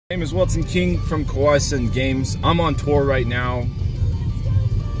My name is Welton King from Kawaii Games. I'm on tour right now.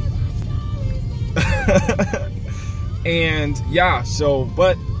 And yeah,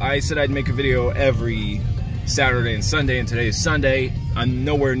 but I said I'd make a video every Saturday and Sunday, and today is Sunday. I'm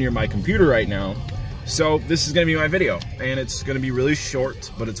nowhere near my computer right now. So this is gonna be my video, and it's gonna be really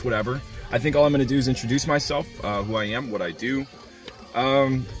short, but it's whatever. I think all I'm gonna do is introduce myself, who I am, what I do.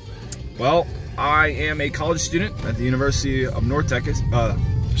 Well, I am a college student at the University of North Texas.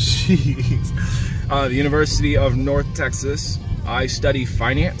 The University of North Texas. I study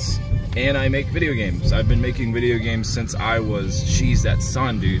finance and I make video games. I've been making video games since I was, that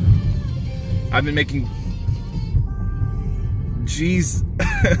son, dude. I've been making, dude.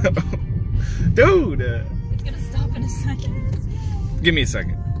 It's gonna stop in a second. Give me a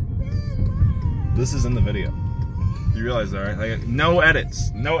second. This is in the video. You realize that, right? Like, no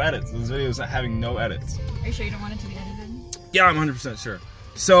edits. No edits. This video is having no edits. Are you sure you don't want it to be edited? Yeah, I'm 100% sure.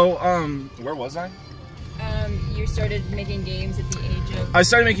 So, where was I? You started making games at the age of... I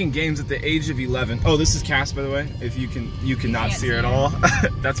started making games at the age of 11. Oh, this is Cass, by the way. If you cannot see her at all.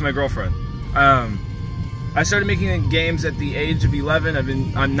 That's my girlfriend. I started making games at the age of 11.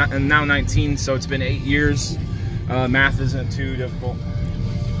 I'm now 19, so it's been 8 years. Math isn't too difficult.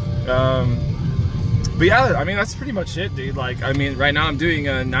 But yeah, I mean, that's pretty much it, dude. Like, I mean, right now I'm doing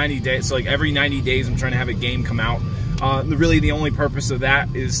 90 days. So like every 90 days I'm trying to have a game come out. Really the only purpose of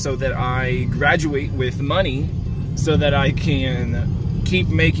that is so that I graduate with money so that I can keep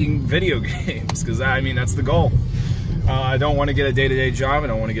making video games. Because, I mean, that's the goal. I don't want to get a day-to-day job. I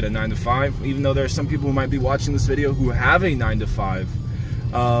don't want to get a 9-to-5. Even though there are some people who might be watching this video who have a 9-to-5.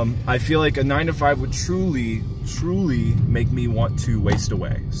 I feel like a 9-to-5 would truly make me want to waste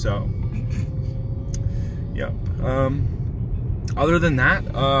away. So... yeah. Other than that,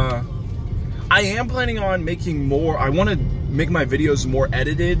 I am planning on making more. I want to make my videos more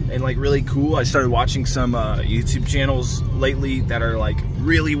edited and like really cool. I started watching some YouTube channels lately that are like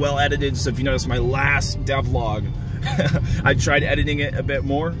really well edited. So if you notice my last devlog, I tried editing it a bit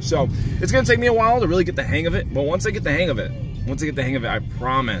more. So it's gonna take me a while to really get the hang of it. But once I get the hang of it, I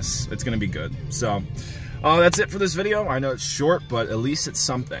promise it's gonna be good. So that's it for this video. I know it's short, but at least it's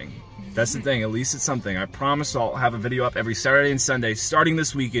something. That's the thing, at least it's something. I promise I'll have a video up every Saturday and Sunday, starting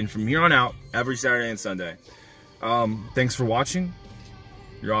this weekend, from here on out, every Saturday and Sunday. Thanks for watching.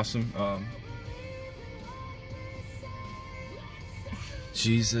 You're awesome.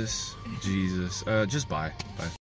 Jesus. Just bye. Bye.